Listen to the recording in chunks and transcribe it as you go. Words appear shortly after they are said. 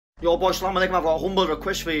Yo boy, Assalamu alaikum. I've got a humble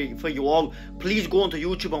request for you all. Please go onto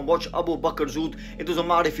YouTube and watch Abu Bakr Zood. It doesn't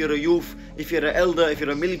matter if you're a youth, if you're an elder, if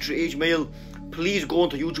you're a military age male. Please go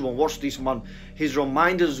onto YouTube and watch this man. His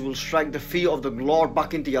reminders will strike the fear of the Lord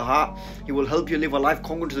back into your heart. He will help you live a life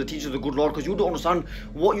congruent to the teachings of the good Lord, because you don't understand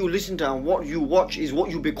what you listen to and what you watch is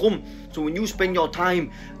what you become. So when you spend your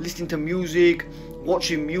time listening to music,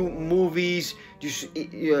 watching movies, just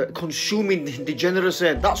consuming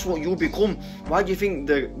degeneracy, that's what you become. Why do you think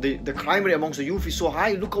the crime rate amongst the youth is so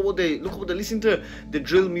high? Look at what they listen to, the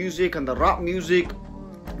drill music and the rap music.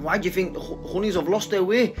 Why do you think honeys have lost their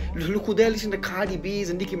way? Look who they're listening to, Cardi B's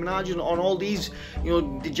and Nicki Minaj and on all these,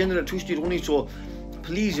 degenerate twisted honeys. So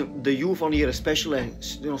please, the youth on here especially,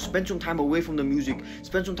 spend some time away from the music,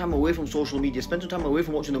 spend some time away from social media, spend some time away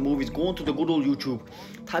from watching the movies. Go onto the good old YouTube,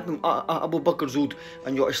 type in Abu Bakr Zood,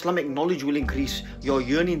 and your Islamic knowledge will increase. Your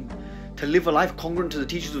yearning to live a life congruent to the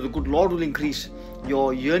teachings of the good Lord will increase.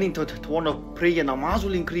 Your yearning to want to pray your namaz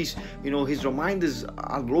will increase. His reminders,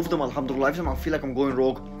 I love them, alhamdulillah. Every time I feel like I'm going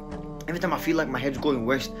rogue, every time I feel like my head's going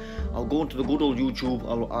west, I'll go into the good old YouTube.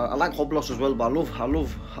 I like Hoblos as well, but I love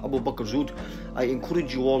Abu Bakr Zood. I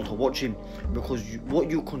encourage you all to watch him, because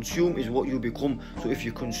what you consume is what you become. So if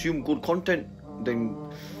you consume good content, then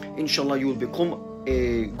inshallah you will become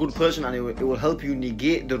a good person, and it will help you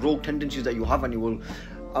negate the rogue tendencies that you have, and it will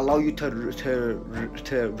allow you to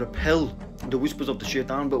repel the whispers of the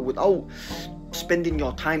shaitan. But without spending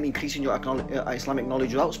your time increasing your Islamic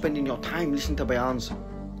knowledge, without spending your time listening to bayans,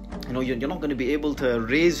 you're not going to be able to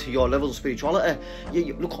raise your level of spirituality.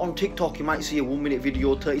 You look on TikTok, you might see a 1 minute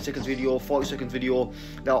video, 30 seconds video, 40 seconds video.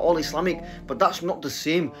 They're all Islamic, but that's not the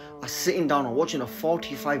same as sitting down and watching a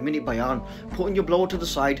 45-minute bayan, putting your blower to the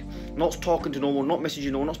side, not talking to no one, not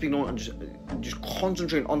messaging no one, not speaking to no one, and just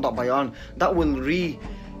concentrating on that bayan. That will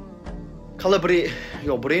calibrate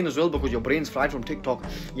your brain as well, because your brain's fried from TikTok.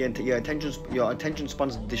 Your attention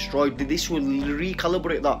span's destroyed. This will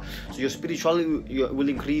recalibrate that, so your spirituality will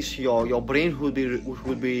increase. Your brain will be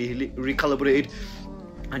recalibrated,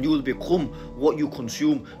 and you will become what you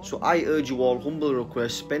consume. So I urge you all, humble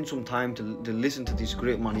request, spend some time to listen to this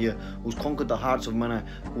great man here, who's conquered the hearts of men,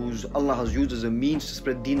 whose Allah has used as a means to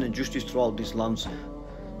spread deen and justice throughout these lands.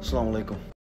 Assalamu alaikum.